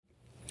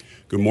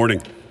Good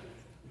morning.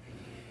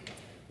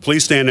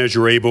 Please stand as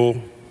you're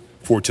able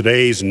for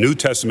today's New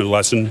Testament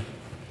lesson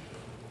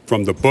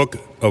from the book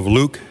of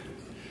Luke,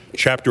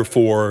 chapter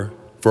 4,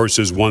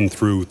 verses 1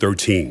 through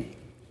 13.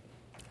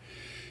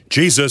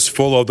 Jesus,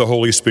 full of the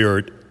Holy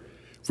Spirit,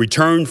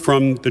 returned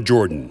from the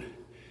Jordan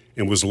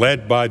and was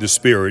led by the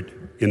Spirit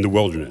in the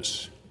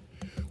wilderness,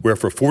 where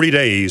for 40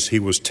 days he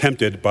was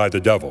tempted by the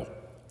devil.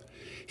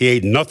 He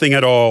ate nothing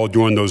at all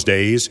during those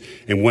days,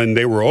 and when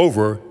they were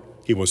over,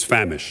 he was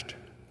famished.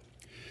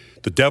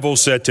 The devil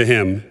said to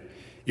him,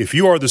 "If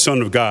you are the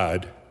Son of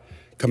God,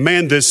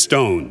 command this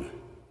stone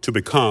to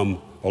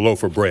become a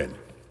loaf of bread."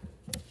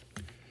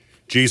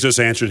 Jesus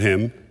answered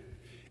him,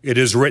 "It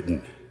is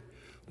written,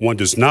 one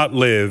does not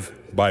live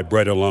by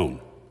bread alone."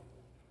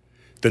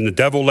 Then the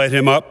devil led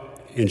him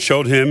up and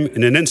showed him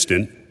in an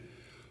instant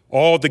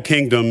all the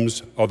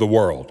kingdoms of the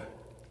world.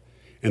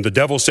 And the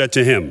devil said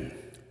to him,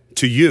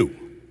 "To you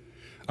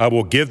I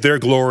will give their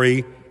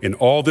glory and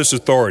all this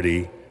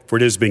authority, for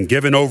it has been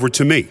given over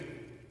to me,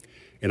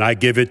 and I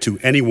give it to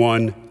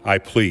anyone I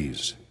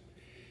please.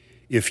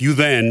 If you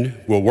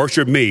then will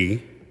worship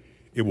me,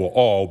 it will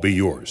all be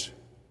yours."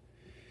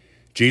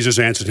 Jesus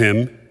answered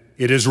him,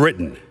 "It is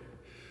written,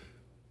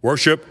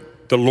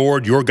 worship the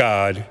Lord your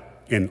God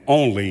and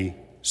only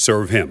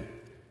serve him."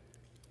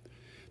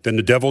 Then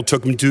the devil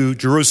took him to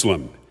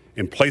Jerusalem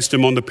and placed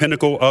him on the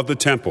pinnacle of the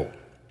temple,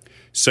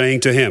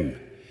 saying to him,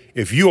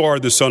 "If you are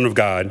the Son of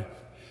God,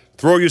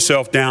 throw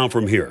yourself down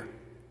from here.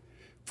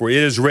 For it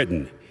is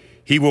written,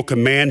 he will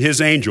command his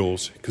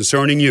angels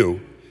concerning you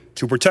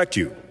to protect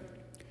you.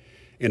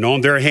 And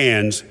on their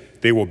hands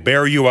they will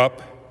bear you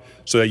up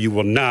so that you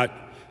will not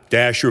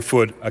dash your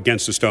foot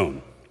against a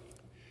stone."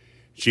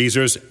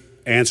 Jesus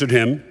answered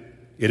him,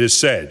 "It is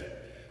said,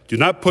 do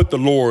not put the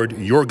Lord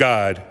your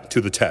God to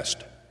the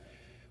test."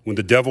 When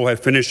the devil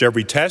had finished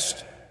every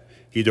test,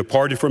 he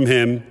departed from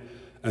him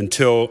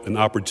until an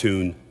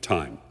opportune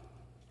time.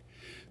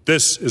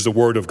 This is the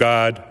word of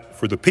God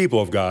for the people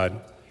of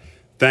God.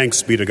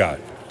 Thanks be to God.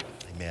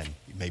 Amen.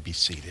 You may be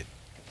seated.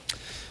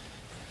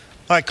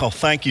 Michael,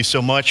 thank you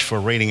so much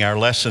for reading our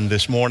lesson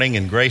this morning,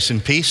 and grace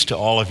and peace to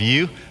all of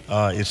you.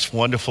 It's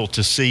wonderful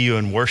to see you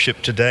in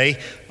worship today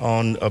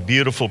on a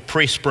beautiful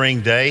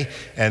pre-spring day.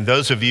 And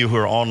those of you who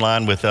are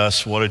online with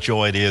us, what a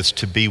joy it is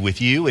to be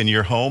with you in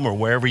your home or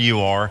wherever you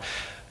are,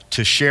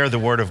 to share the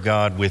Word of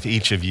God with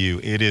each of you.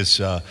 It is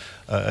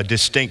a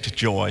distinct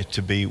joy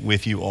to be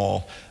with you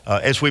all.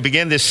 As we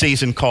begin this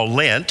season called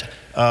Lent,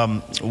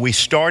 we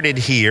started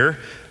here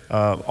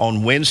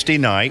on Wednesday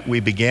night. We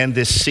began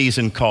this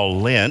season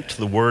called Lent.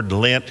 The word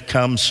Lent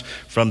comes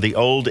from the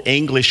Old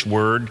English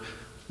word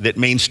that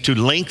means to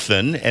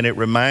lengthen, and it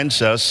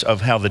reminds us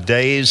of how the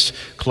days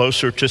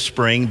closer to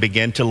spring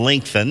begin to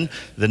lengthen.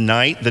 The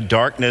night, the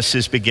darkness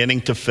is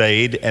beginning to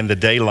fade, and the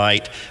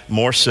daylight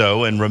more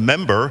so. And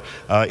remember,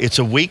 it's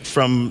a week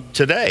from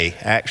today,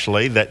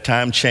 actually. That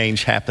time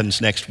change happens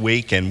next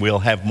week, and we'll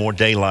have more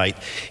daylight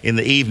in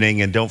the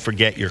evening. And don't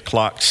forget your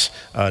clocks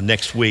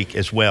next week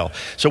as well.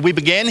 So we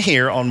began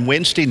here on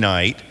Wednesday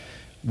night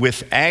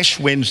with Ash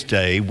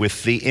Wednesday,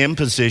 with the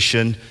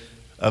imposition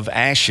of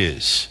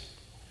ashes.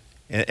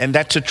 And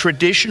that's a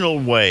traditional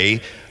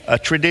way, a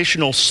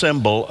traditional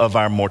symbol of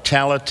our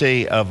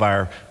mortality, of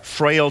our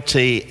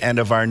frailty, and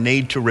of our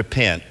need to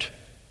repent,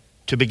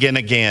 to begin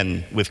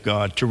again with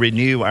God, to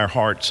renew our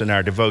hearts and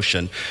our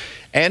devotion.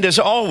 And as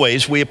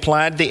always, we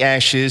applied the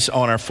ashes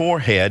on our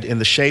forehead in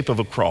the shape of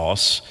a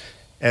cross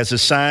as a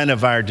sign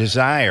of our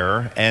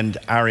desire and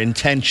our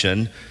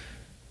intention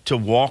to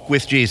walk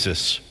with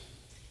Jesus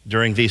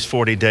during these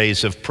 40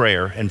 days of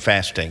prayer and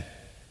fasting.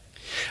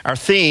 Our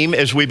theme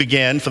as we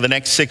begin for the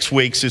next 6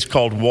 weeks is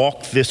called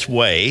Walk This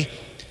Way.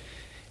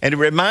 And it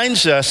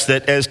reminds us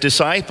that as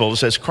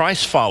disciples, as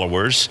Christ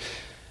followers,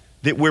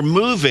 that we're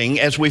moving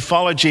as we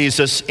follow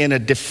Jesus in a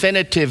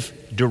definitive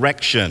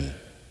direction.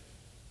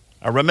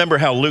 I remember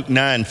how Luke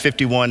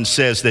 9:51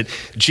 says that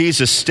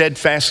Jesus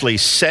steadfastly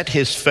set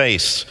his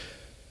face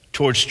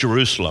towards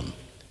Jerusalem.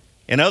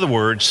 In other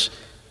words,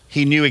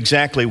 he knew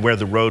exactly where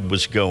the road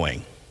was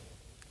going.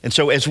 And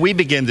so as we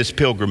begin this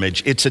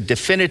pilgrimage, it's a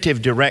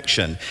definitive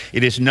direction.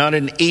 It is not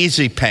an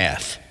easy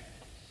path.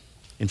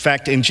 In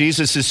fact, in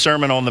Jesus'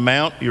 Sermon on the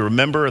Mount, you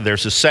remember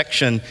there's a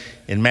section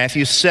in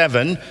Matthew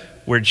 7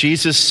 where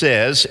Jesus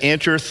says,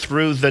 "Enter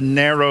through the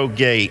narrow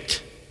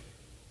gate.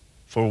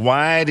 For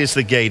wide is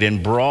the gate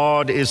and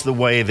broad is the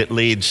way that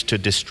leads to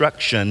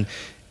destruction,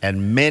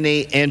 and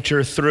many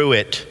enter through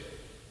it.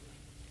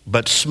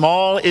 But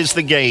small is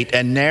the gate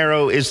and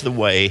narrow is the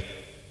way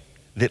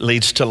that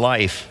leads to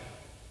life,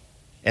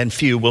 and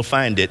few will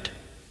find it."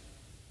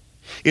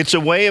 It's a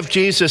way of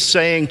Jesus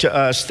saying to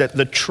us that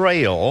the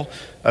trail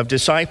of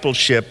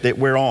discipleship that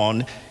we're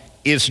on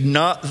is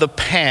not the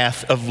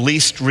path of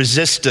least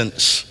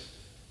resistance.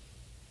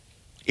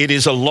 It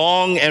is a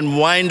long and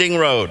winding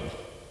road.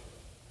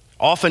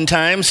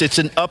 Oftentimes, it's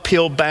an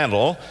uphill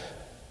battle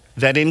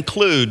that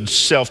includes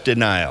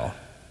self-denial.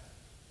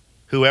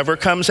 "Whoever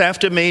comes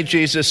after me,"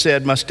 Jesus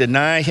said, "must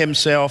deny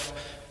himself,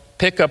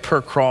 pick up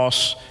her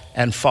cross,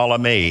 and follow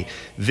me.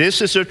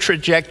 This is a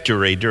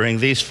trajectory during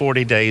these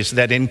 40 days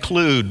that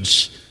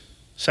includes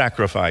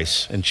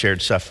sacrifice and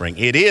shared suffering.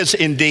 It is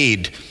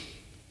indeed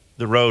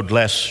the road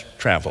less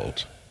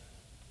traveled.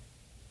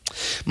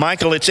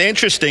 Michael, it's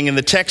interesting in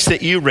the text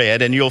that you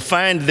read, and you'll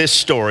find this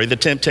story, the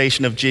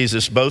temptation of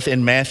Jesus, both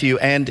in Matthew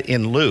and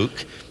in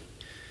Luke.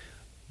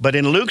 But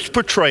in Luke's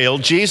portrayal,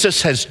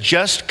 Jesus has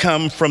just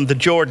come from the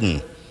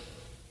Jordan.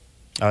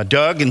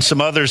 Doug and some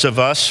others of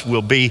us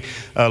will be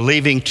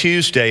leaving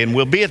Tuesday, and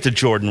we'll be at the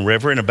Jordan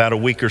River in about a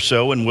week or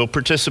so, and we'll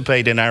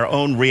participate in our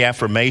own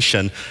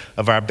reaffirmation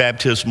of our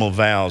baptismal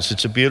vows.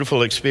 It's a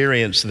beautiful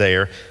experience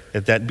there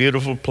at that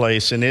beautiful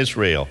place in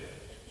Israel.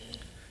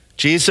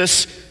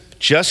 Jesus,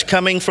 just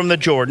coming from the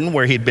Jordan,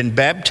 where he'd been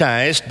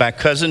baptized by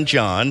cousin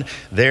John,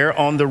 there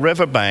on the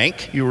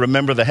riverbank. You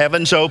remember the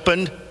heavens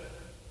opened,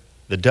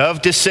 the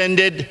dove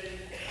descended,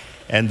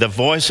 and the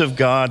voice of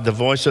God, the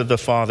voice of the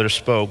Father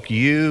spoke,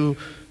 "You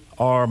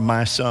are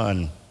my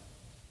Son,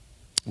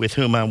 with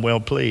whom I'm well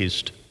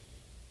pleased."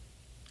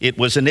 It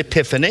was an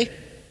epiphany.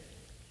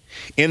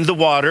 In the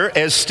water,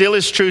 as still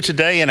is true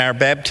today in our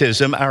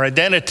baptism, our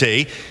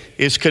identity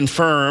is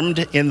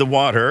confirmed in the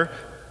water.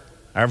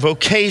 Our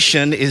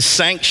vocation is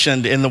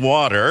sanctioned in the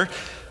water,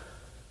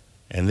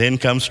 and then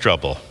comes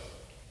trouble.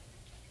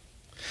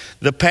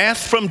 The path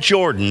from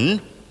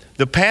Jordan,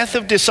 the path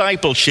of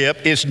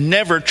discipleship, is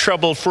never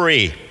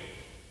trouble-free.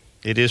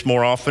 It is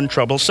more often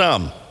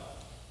troublesome.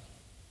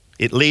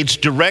 It leads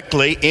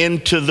directly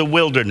into the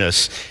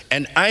wilderness.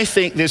 And I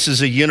think this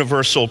is a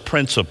universal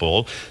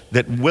principle,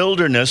 that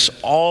wilderness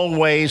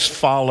always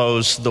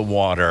follows the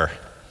water.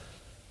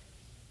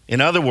 In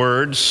other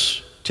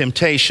words,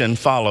 temptation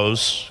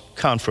follows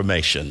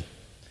confirmation.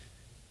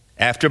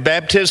 After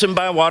baptism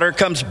by water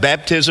comes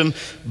baptism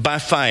by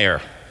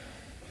fire.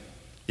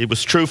 It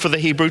was true for the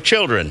Hebrew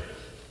children.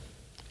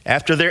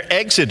 After their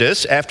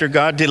exodus, after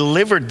God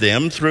delivered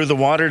them through the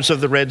waters of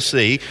the Red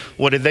Sea,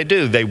 what did they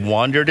do? They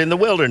wandered in the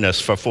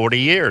wilderness for 40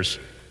 years.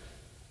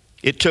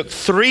 It took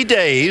 3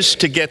 days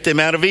to get them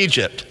out of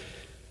Egypt,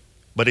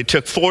 but it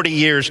took 40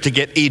 years to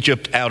get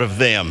Egypt out of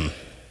them.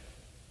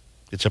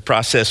 It's a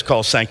process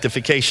called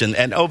sanctification.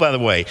 And oh, by the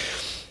way,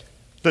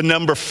 the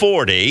number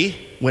 40,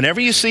 whenever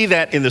you see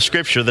that in the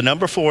scripture, the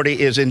number 40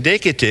 is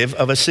indicative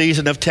of a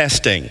season of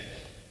testing.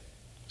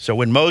 So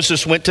when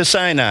Moses went to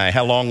Sinai,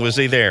 how long was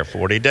he there?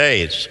 40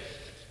 days.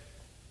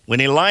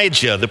 When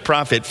Elijah, the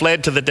prophet,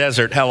 fled to the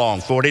desert, how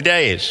long? 40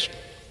 days.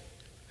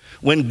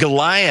 When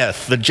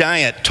Goliath, the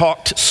giant,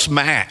 talked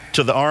smack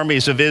to the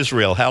armies of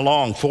Israel, how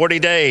long? 40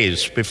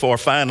 days before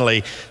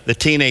finally the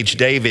teenage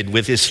David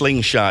with his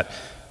slingshot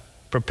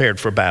prepared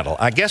for battle.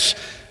 I guess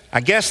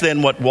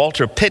then what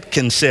Walter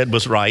Pitkin said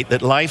was right,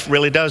 that life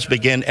really does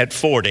begin at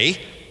 40.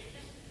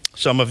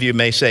 Some of you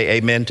may say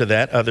amen to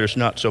that, others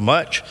not so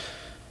much.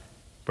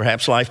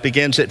 Perhaps life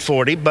begins at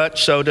 40, but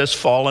so does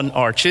fallen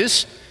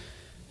arches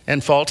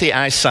and faulty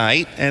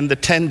eyesight and the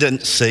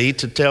tendency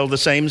to tell the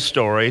same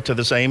story to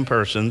the same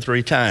person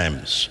 3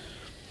 times.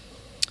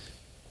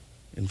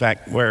 In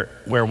fact, where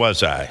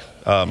was I?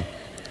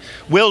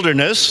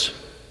 Wilderness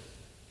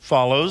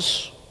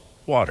follows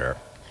water.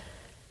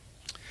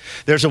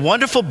 There's a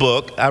wonderful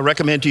book I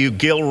recommend to you.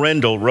 Gil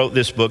Rendell wrote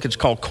this book. It's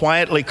called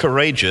Quietly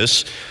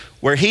Courageous,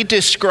 where he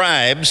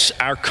describes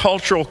our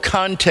cultural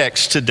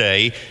context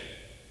today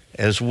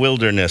as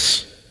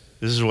wilderness.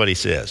 This is what he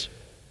says.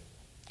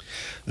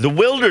 The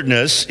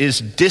wilderness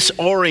is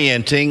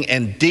disorienting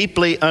and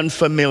deeply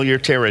unfamiliar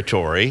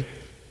territory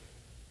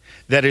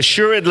that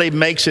assuredly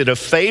makes it a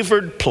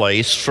favored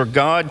place for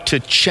God to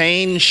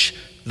change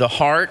the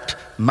heart,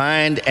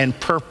 mind, and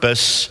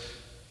purpose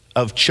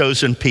of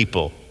chosen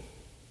people.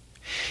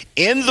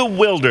 In the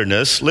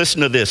wilderness,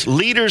 listen to this,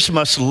 leaders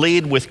must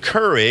lead with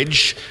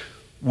courage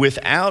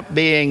without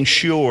being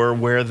sure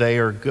where they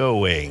are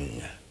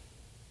going.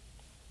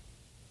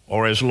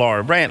 Or as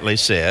Laura Brantley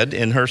said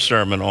in her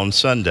sermon on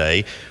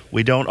Sunday,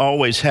 we don't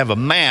always have a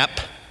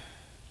map,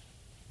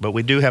 but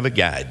we do have a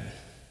guide.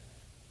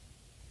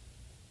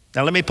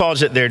 Now let me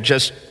pause it there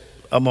just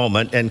a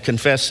moment and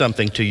confess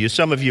something to you.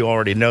 Some of you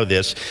already know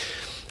this,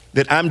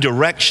 that I'm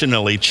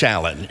directionally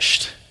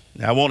challenged.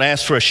 Now, I won't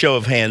ask for a show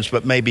of hands,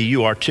 but maybe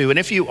you are too. And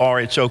if you are,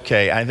 it's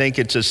okay. I think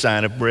it's a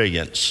sign of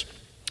brilliance.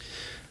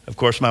 Of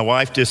course, my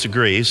wife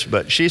disagrees,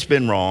 but she's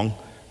been wrong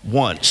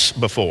once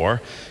before.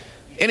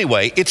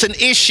 Anyway, it's an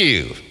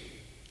issue.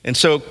 And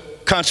so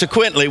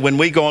consequently, when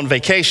we go on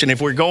vacation,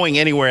 if we're going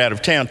anywhere out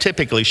of town,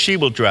 typically she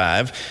will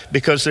drive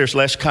because there's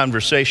less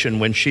conversation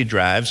when she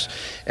drives.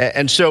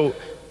 And so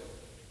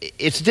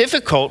it's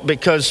difficult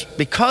because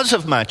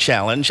of my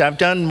challenge, I've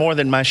done more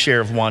than my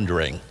share of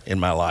wandering in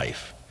my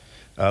life.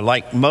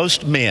 Like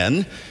most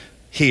men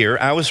here,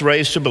 I was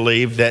raised to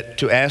believe that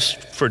to ask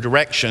for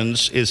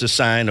directions is a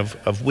sign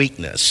of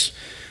weakness.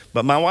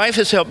 But my wife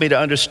has helped me to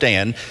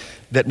understand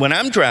that when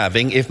I'm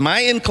driving, if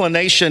my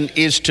inclination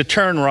is to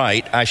turn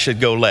right, I should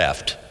go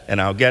left,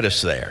 and I'll get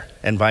us there,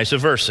 and vice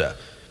versa.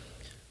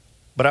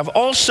 But I've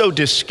also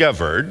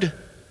discovered,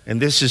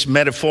 and this is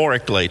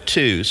metaphorically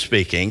too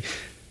speaking,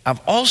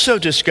 I've also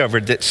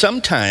discovered that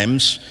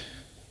sometimes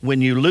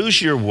when you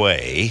lose your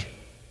way,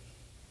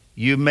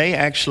 you may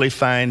actually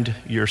find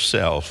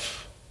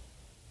yourself.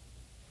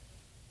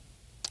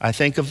 I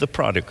think of the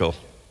prodigal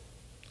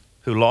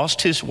who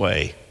lost his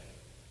way,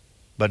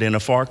 but in a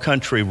far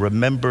country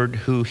remembered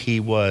who he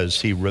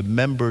was. He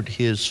remembered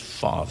his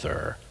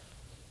father.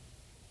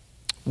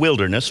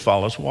 Wilderness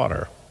follows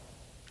water.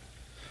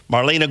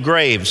 Marlena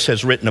Graves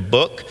has written a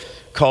book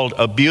called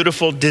A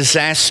Beautiful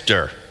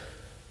Disaster,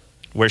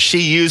 where she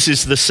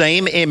uses the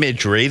same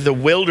imagery. The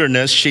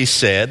wilderness, she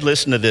said,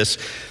 listen to this,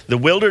 the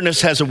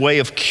wilderness has a way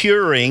of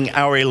curing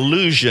our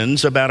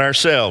illusions about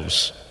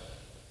ourselves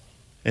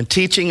and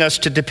teaching us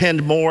to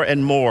depend more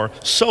and more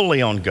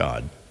solely on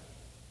God.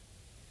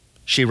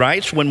 She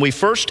writes, when we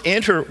first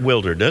enter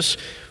wilderness,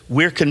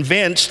 we're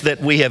convinced that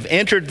we have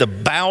entered the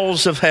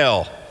bowels of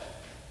hell.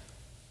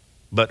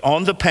 But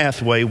on the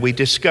pathway, we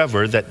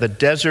discover that the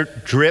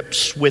desert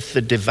drips with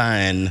the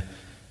divine.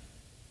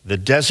 The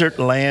desert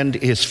land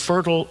is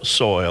fertile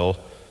soil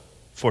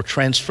for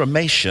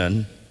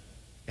transformation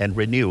and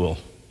renewal.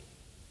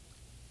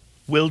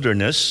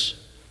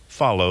 Wilderness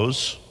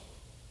follows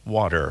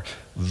water.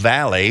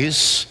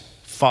 Valleys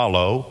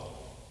follow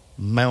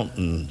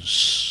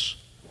mountains.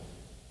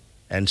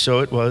 And so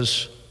it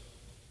was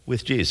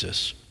with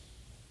Jesus.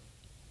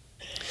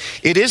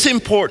 It is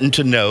important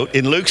to note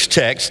in Luke's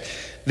text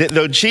that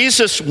though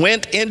Jesus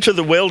went into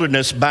the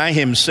wilderness by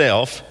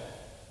himself,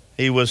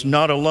 he was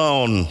not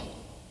alone.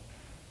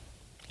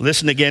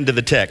 Listen again to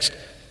the text.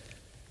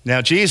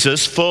 Now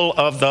Jesus, full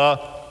of the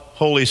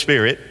Holy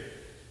Spirit,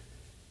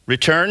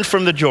 returned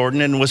from the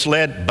Jordan and was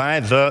led by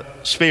the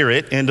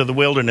Spirit into the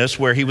wilderness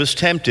where he was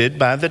tempted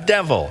by the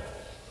devil.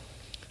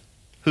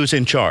 Who's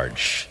in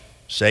charge?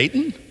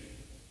 Satan?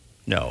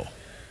 No,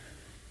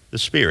 the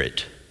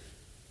Spirit.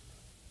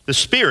 The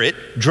Spirit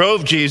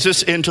drove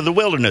Jesus into the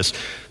wilderness.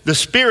 The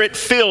Spirit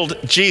filled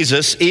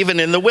Jesus even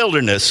in the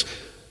wilderness,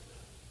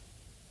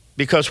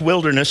 because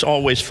wilderness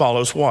always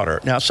follows water.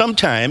 Now,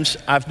 sometimes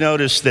I've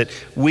noticed that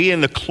we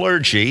in the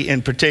clergy,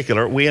 in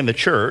particular, we in the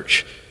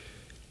church,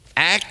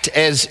 act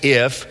as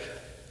if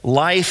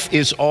life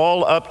is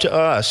all up to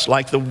us,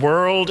 like the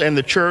world and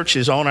the church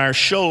is on our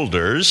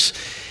shoulders.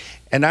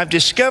 And I've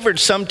discovered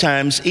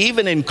sometimes,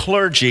 even in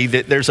clergy,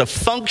 that there's a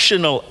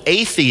functional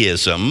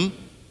atheism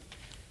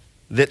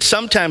that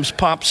sometimes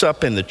pops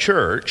up in the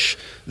church.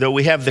 Though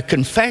we have the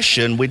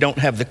confession, we don't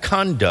have the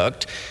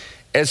conduct,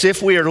 as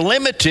if we are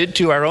limited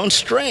to our own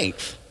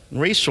strength and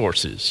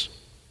resources.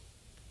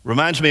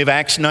 Reminds me of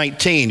Acts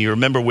 19. You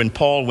remember when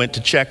Paul went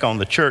to check on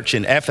the church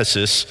in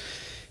Ephesus,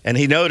 and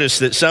he noticed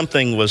that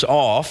something was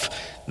off.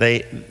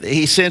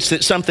 He sensed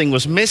that something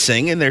was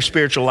missing in their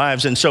spiritual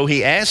lives, and so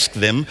he asked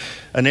them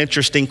an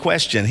interesting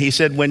question. He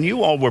said, when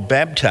you all were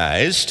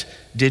baptized,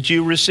 did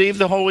you receive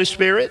the Holy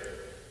Spirit?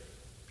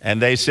 And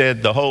they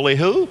said, the Holy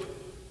who?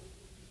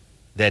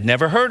 They'd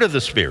never heard of the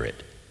Spirit.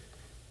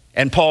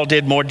 And Paul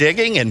did more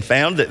digging and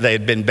found that they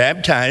had been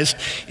baptized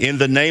in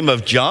the name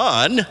of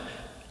John,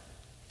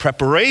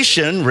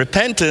 preparation,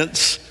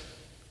 repentance,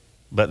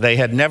 but they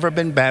had never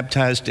been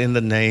baptized in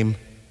the name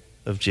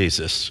of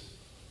Jesus.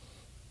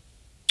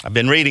 I've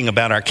been reading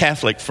about our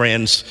Catholic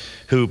friends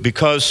who,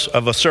 because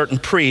of a certain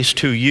priest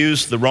who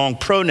used the wrong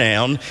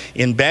pronoun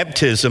in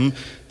baptism,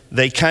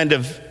 they kind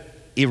of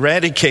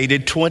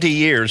eradicated 20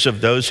 years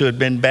of those who had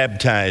been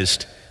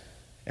baptized.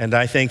 And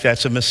I think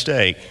that's a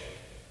mistake.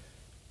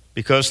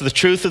 Because the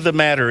truth of the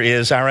matter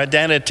is our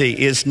identity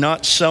is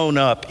not sewn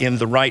up in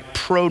the right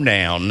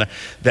pronoun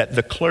that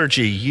the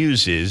clergy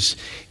uses.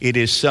 It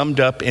is summed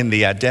up in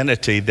the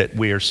identity that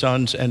we are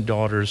sons and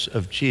daughters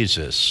of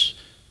Jesus.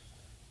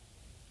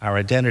 Our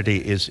identity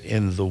is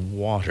in the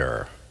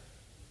water.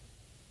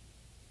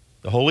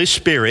 The Holy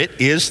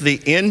Spirit is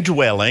the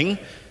indwelling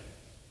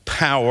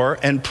power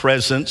and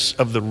presence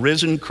of the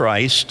risen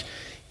Christ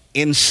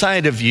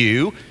inside of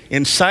you,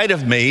 inside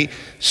of me,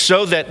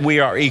 so that we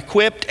are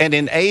equipped and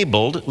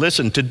enabled,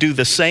 listen, to do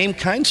the same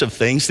kinds of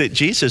things that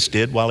Jesus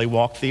did while he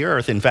walked the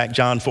earth. In fact,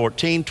 John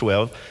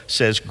 14:12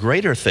 says,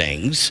 greater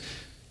things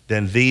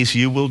than these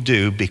you will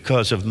do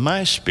because of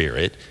my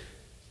Spirit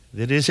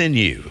that is in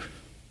you.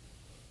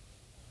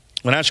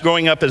 When I was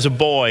growing up as a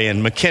boy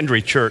in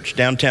McKendree Church,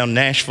 downtown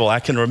Nashville, I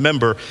can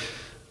remember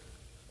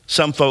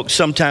some folks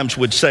sometimes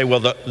would say, well,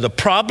 the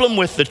problem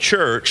with the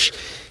church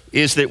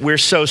is that we're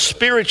so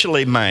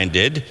spiritually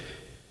minded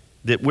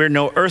that we're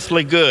no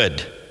earthly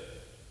good.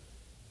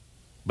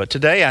 But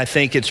today I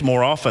think it's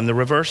more often the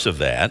reverse of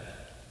that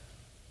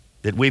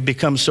we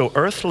become so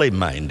earthly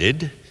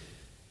minded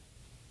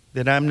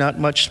that I'm not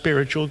much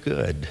spiritual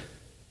good.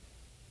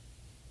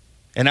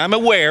 And I'm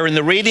aware in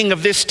the reading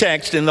of this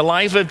text in the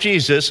life of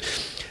Jesus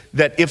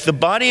that if the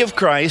body of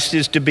Christ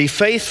is to be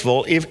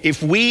faithful,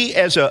 if we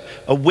as a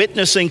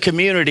witnessing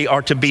community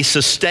are to be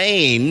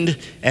sustained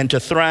and to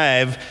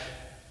thrive,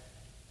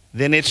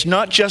 then it's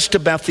not just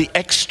about the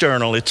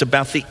external, it's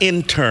about the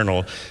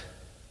internal.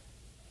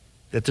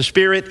 That the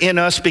Spirit in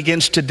us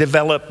begins to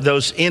develop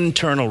those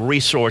internal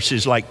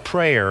resources like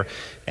prayer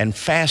and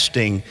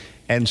fasting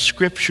and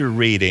scripture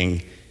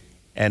reading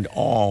and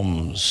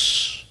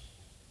alms.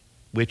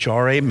 which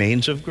are a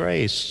means of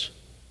grace.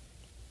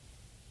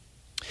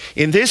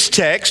 In this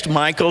text,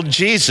 Michael,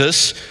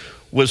 Jesus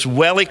was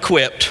well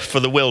equipped for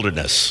the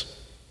wilderness.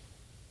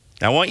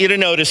 Now, I want you to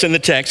notice in the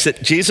text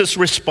that Jesus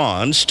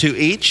responds to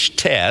each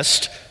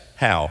test,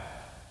 how?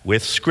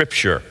 With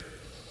Scripture.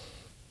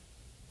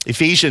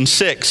 Ephesians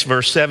 6,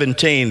 verse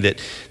 17,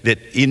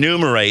 that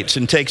enumerates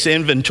and takes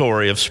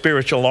inventory of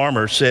spiritual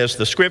armor, says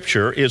the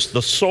Scripture is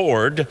the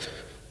sword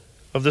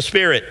of the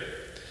Spirit.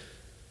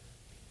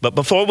 But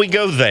before we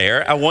go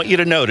there, I want you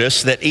to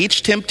notice that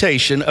each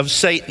temptation of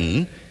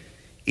Satan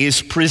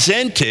is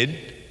presented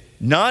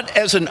not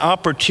as an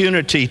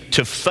opportunity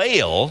to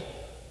fail,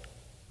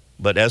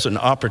 but as an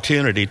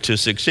opportunity to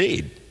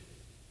succeed,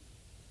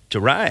 to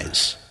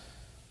rise.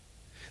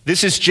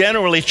 This is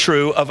generally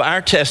true of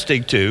our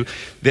testing too,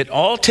 that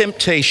all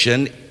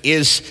temptation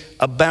is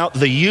about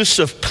the use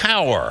of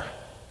power.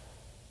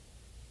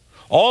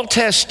 All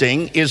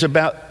testing is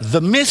about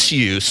the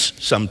misuse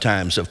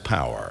sometimes of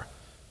power.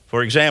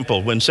 For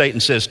example, when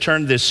Satan says,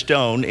 turn this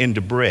stone into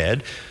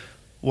bread,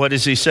 what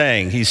is he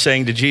saying? He's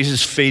saying to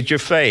Jesus, feed your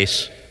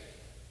face,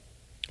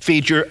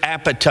 feed your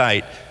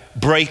appetite,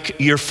 break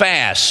your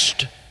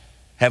fast,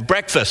 have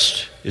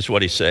breakfast, is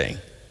what he's saying.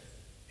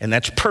 And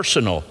that's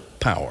personal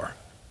power.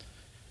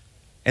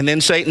 And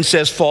then Satan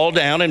says, fall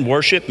down and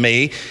worship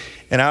me,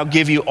 and I'll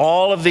give you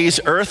all of these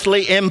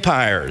earthly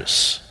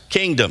empires,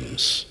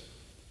 kingdoms.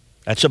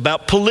 That's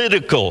about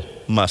political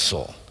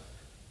muscle.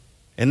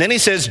 And then he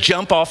says,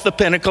 jump off the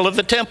pinnacle of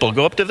the temple.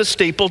 Go up to the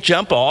steeple,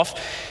 jump off.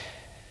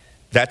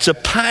 That's a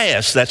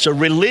pious, that's a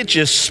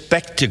religious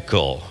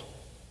spectacle.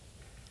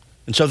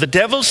 And so the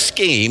devil's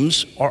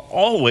schemes are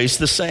always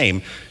the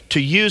same, to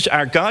use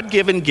our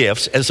God-given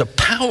gifts as a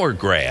power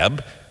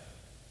grab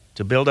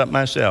to build up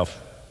myself,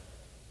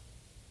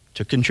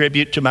 to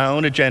contribute to my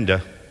own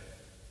agenda,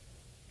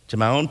 to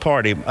my own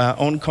party, my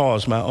own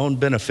cause, my own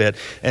benefit.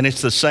 And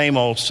it's the same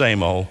old,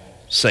 same old,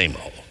 same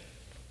old.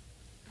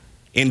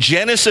 In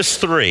Genesis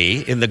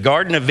 3, in the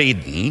Garden of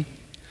Eden,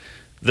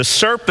 the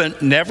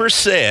serpent never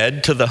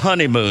said to the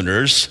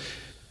honeymooners,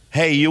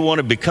 hey, you want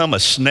to become a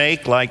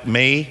snake like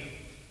me?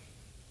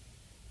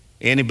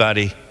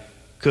 Anybody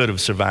could have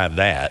survived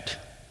that.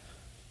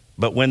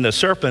 But when the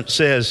serpent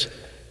says,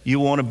 you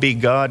want to be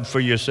God for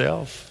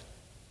yourself?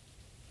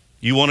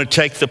 You want to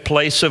take the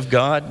place of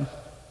God?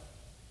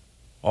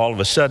 All of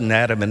a sudden,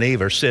 Adam and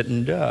Eve are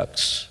sitting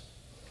ducks.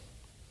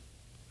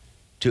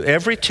 To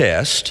every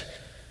test,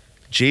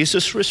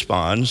 Jesus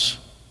responds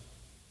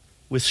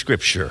with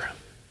Scripture.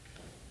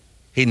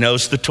 He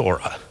knows the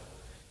Torah.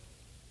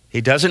 He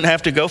doesn't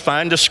have to go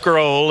find a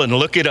scroll and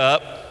look it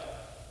up.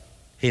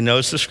 He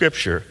knows the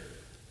Scripture.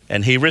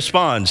 And he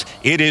responds,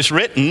 it is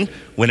written.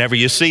 Whenever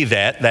you see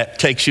that, that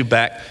takes you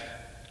back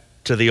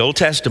to the Old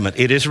Testament.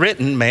 It is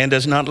written, man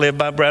does not live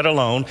by bread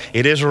alone.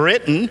 It is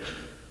written,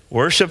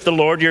 worship the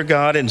Lord your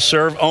God and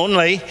serve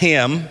only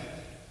him.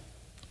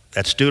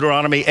 That's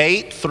Deuteronomy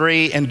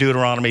 8:3 and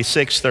Deuteronomy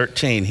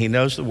 6:13. He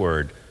knows the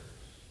word.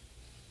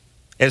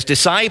 As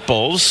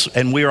disciples,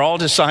 and we are all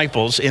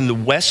disciples in the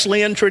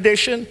Wesleyan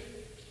tradition,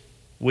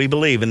 we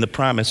believe in the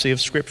primacy of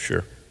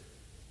Scripture.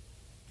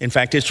 In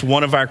fact, it's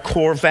one of our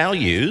core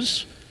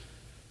values.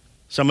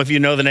 Some of you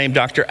know the name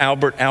Dr.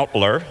 Albert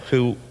Outler,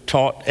 who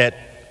taught at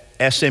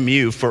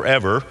SMU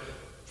forever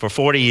for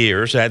 40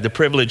 years. I had the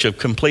privilege of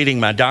completing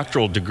my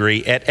doctoral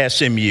degree at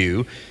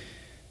SMU.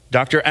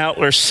 Dr.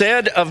 Outler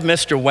said of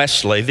Mr.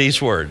 Wesley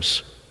these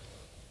words: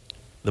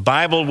 the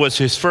Bible was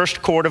his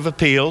first court of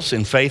appeals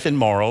in faith and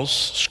morals.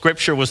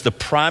 Scripture was the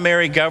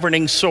primary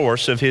governing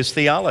source of his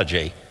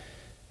theology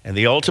and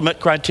the ultimate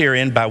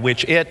criterion by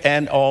which it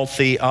and all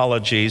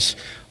theologies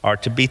are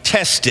to be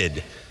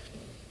tested.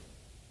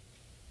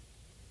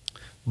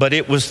 But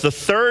it was the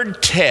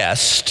third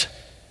test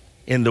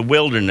in the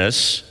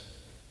wilderness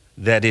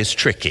that is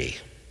tricky.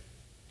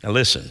 Now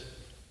listen.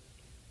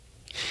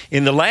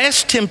 In the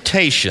last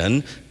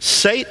temptation,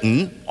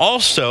 Satan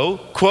also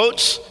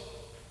quotes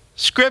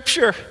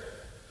Scripture.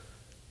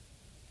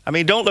 I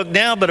mean, don't look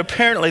now, but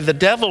apparently the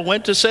devil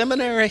went to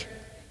seminary.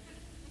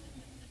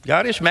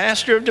 Got his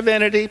Master of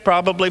Divinity,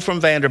 probably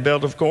from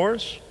Vanderbilt, of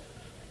course.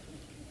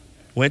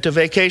 Went to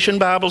Vacation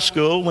Bible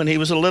School when he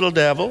was a little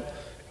devil.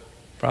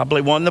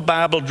 Probably won the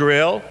Bible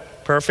drill,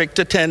 perfect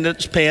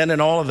attendance pin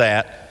and all of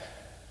that.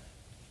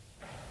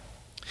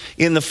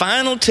 In the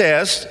final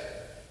test,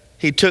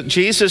 he took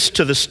Jesus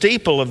to the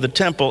steeple of the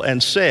temple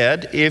and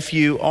said, if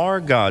you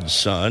are God's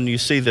son, you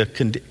see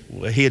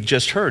he had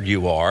just heard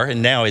you are,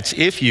 and now it's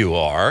if you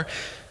are,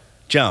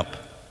 jump.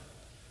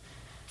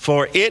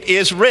 For it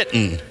is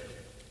written.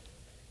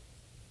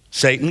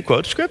 Satan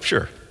quotes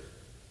Scripture.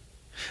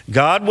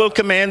 God will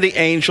command the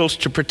angels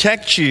to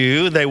protect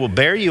you. They will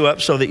bear you up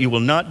so that you will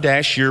not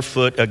dash your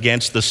foot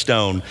against the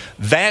stone.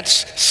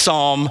 That's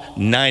Psalm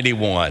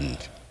 91.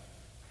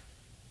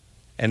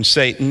 And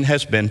Satan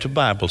has been to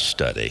Bible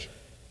study.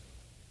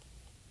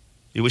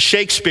 It was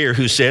Shakespeare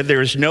who said,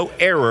 there is no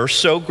error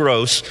so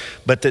gross,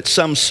 but that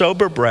some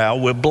sober brow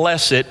will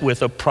bless it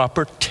with a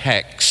proper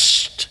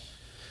text.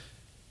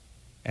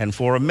 And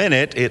for a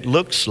minute, it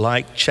looks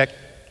like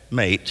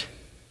mate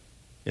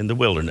in the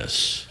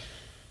wilderness.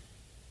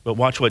 But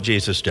watch what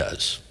Jesus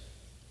does.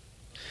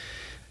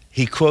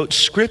 He quotes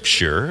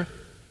Scripture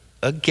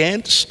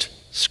against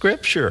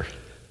Scripture.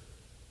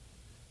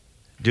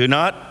 Do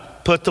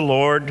not put the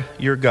Lord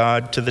your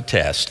God to the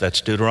test.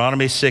 That's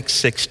Deuteronomy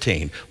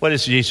 6:16. What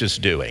is Jesus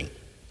doing?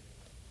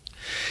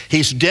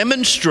 He's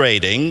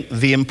demonstrating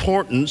the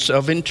importance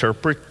of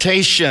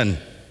interpretation,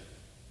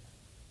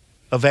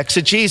 of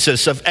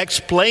exegesis, of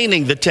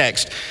explaining the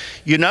text.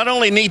 You not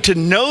only need to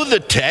know the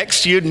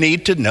text, you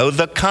need to know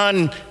the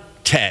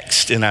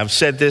context. And I've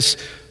said this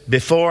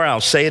before,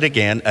 I'll say it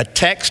again. A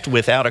text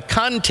without a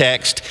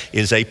context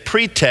is a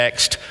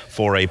pretext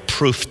for a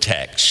proof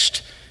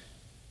text.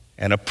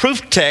 And a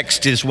proof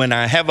text is when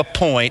I have a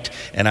point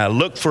and I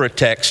look for a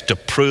text to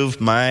prove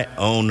my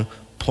own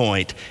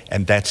point.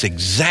 And that's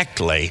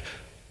exactly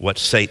what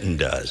Satan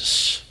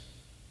does.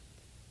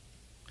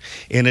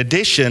 In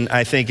addition,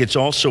 I think it's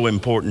also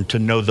important to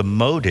know the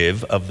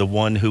motive of the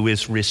one who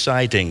is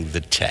reciting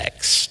the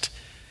text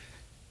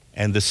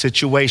and the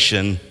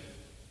situation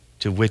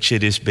to which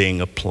it is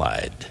being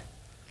applied.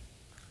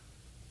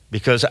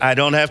 Because I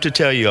don't have to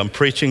tell you, I'm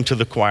preaching to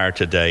the choir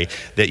today,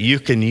 that you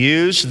can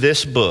use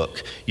this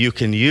book, you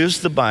can use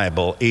the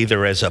Bible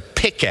either as a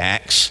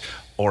pickaxe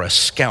or a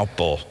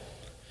scalpel.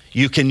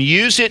 You can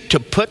use it to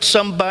put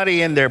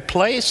somebody in their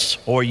place,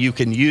 or you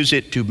can use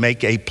it to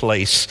make a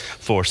place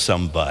for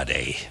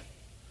somebody.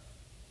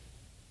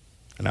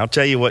 And I'll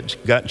tell you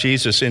what got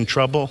Jesus in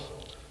trouble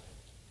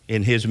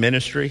in his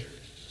ministry.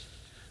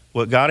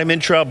 What got him in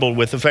trouble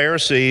with the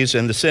Pharisees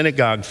and the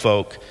synagogue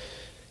folk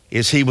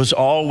is he was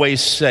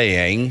always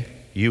saying,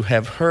 "You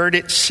have heard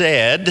it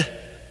said,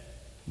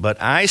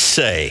 but I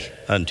say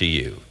unto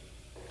you."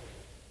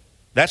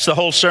 That's the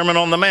whole Sermon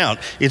on the Mount.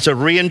 It's a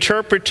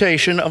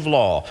reinterpretation of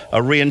law, a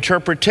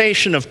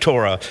reinterpretation of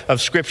Torah,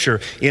 of Scripture,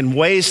 in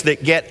ways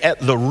that get at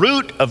the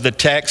root of the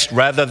text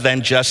rather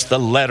than just the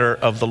letter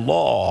of the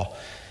law.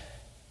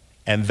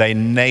 And they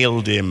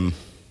nailed him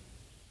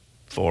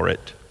for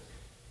it.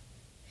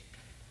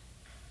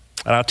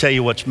 And I'll tell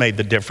you what's made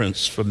the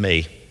difference for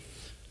me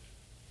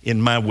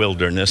in my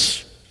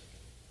wilderness.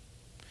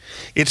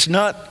 It's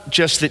not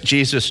just that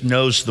Jesus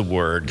knows the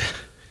Word.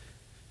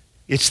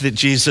 It's that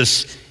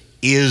Jesus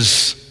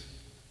is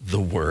the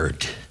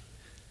Word.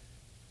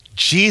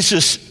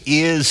 Jesus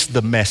is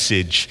the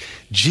message.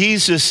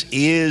 Jesus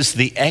is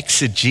the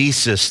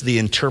exegesis, the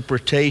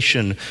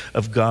interpretation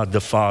of God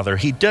the Father.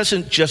 He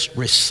doesn't just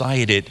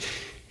recite it,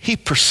 he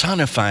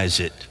personifies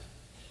it.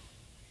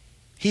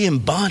 He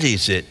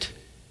embodies it.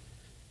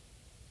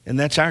 And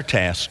that's our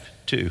task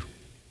too.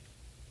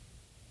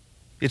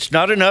 It's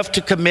not enough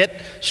to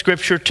commit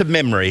Scripture to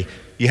memory.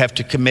 You have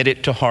to commit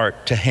it to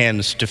heart, to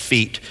hands, to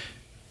feet.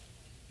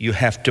 You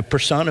have to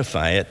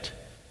personify it,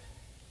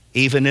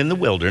 even in the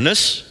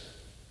wilderness,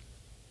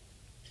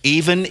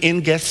 even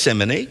in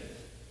Gethsemane,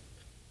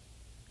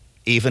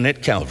 even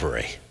at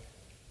Calvary.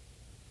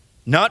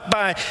 Not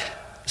by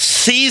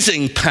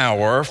seizing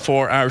power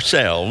for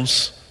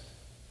ourselves,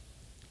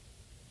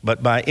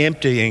 but by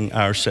emptying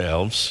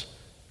ourselves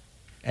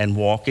and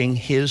walking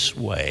His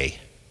way.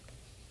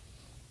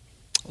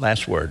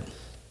 Last word.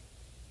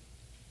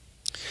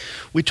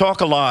 We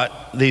talk a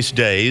lot these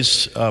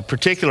days,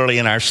 particularly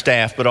in our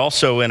staff, but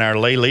also in our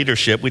lay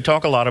leadership. We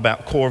talk a lot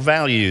about core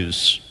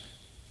values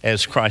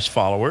as Christ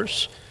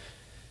followers.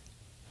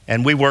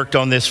 And we worked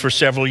on this for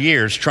several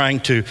years, trying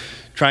to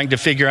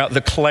figure out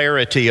the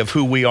clarity of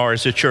who we are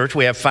as a church.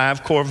 We have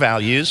 5 core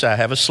values. I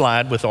have a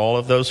slide with all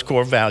of those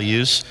core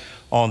values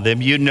on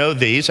them. You know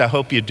these, I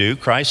hope you do.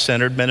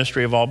 Christ-centered,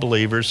 ministry of all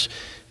believers,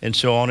 and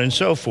so on and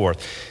so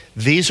forth.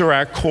 These are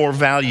our core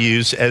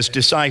values as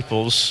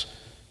disciples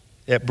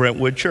at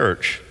Brentwood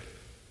Church.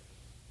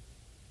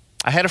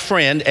 I had a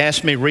friend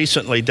ask me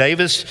recently,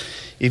 "Davis,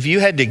 if you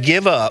had to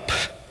give up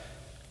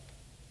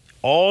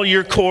all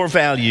your core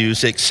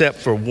values except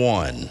for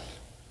one,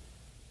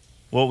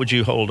 what would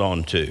you hold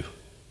on to?"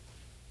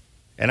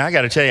 And I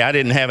got to tell you, I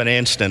didn't have an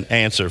instant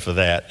answer for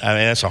that. I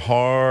mean, that's a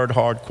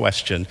hard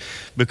question,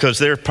 because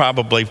there are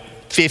probably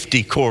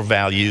 50 core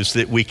values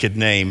that we could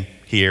name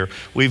here.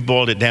 We've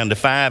boiled it down to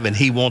 5, and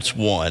he wants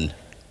one.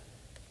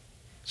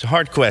 It's a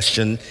hard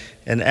question.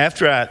 And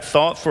after I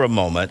thought for a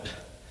moment,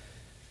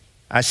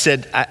 I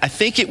said, I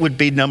think it would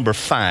be number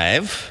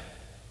 5,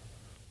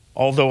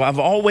 although I've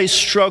always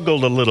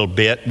struggled a little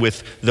bit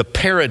with the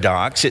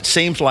paradox. It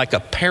seems like a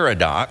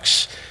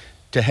paradox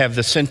to have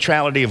the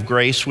centrality of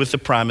grace with the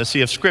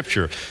primacy of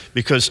Scripture,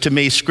 because to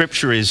me,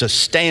 Scripture is a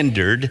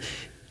standard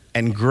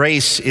and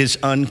grace is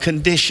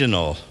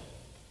unconditional.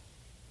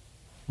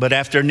 But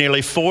after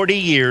nearly 40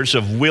 years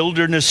of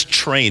wilderness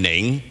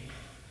training,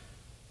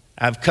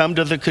 I've come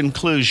to the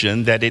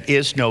conclusion that it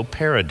is no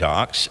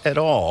paradox at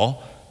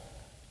all,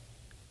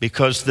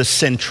 because the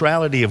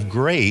centrality of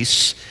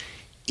grace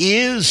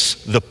is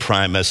the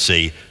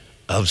primacy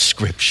of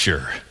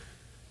Scripture.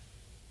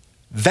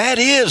 That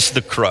is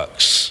the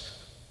crux,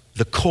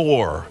 the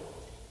core.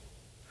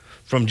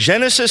 From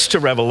Genesis to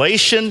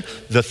Revelation,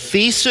 the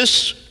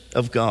thesis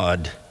of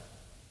God.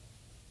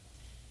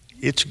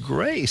 It's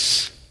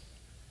grace,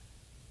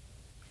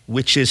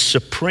 which is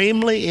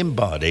supremely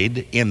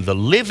embodied in the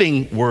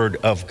living Word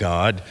of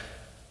God,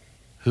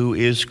 who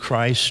is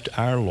Christ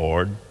our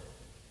Lord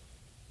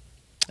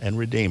and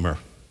Redeemer.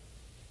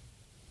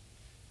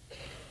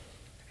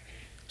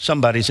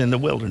 Somebody's in the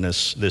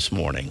wilderness this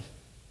morning.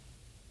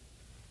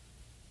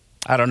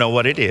 I don't know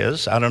what it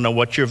is. I don't know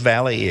what your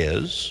valley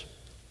is,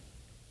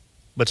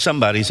 but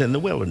somebody's in the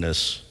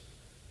wilderness.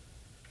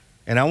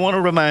 And I want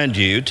to remind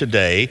you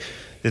today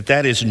that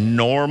that is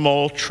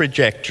normal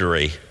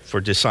trajectory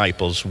for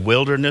disciples.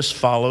 Wilderness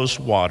follows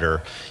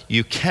water.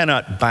 You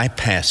cannot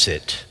bypass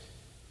it.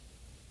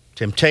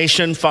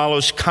 Temptation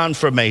follows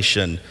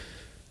confirmation,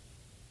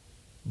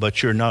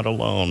 but you're not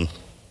alone.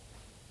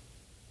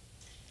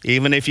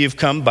 Even if you've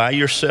come by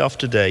yourself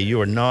today, you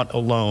are not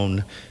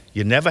alone.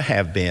 You never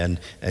have been,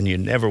 and you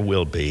never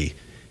will be.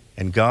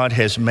 And God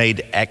has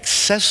made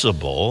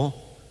accessible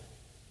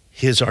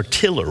His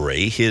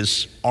artillery,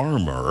 His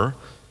armor,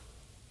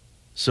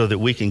 so that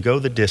we can go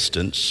the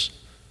distance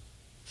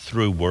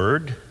through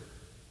Word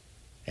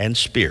and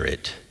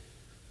Spirit,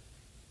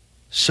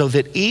 so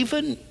that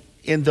even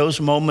in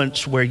those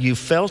moments where you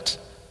felt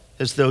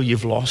as though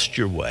you've lost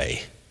your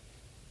way,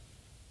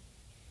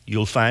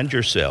 you'll find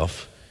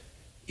yourself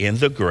in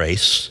the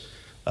grace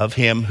of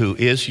Him who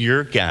is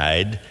your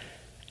guide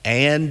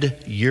and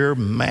your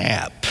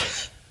map.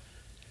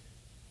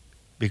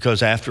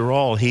 Because after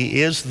all,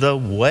 He is the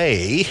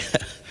way,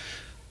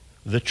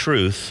 the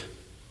truth,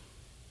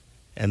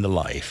 and the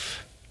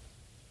life.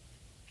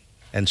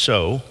 And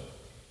so,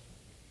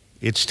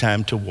 it's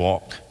time to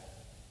walk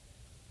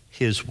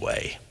His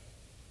way.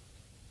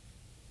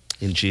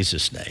 In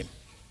Jesus' name,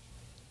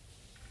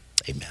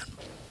 amen.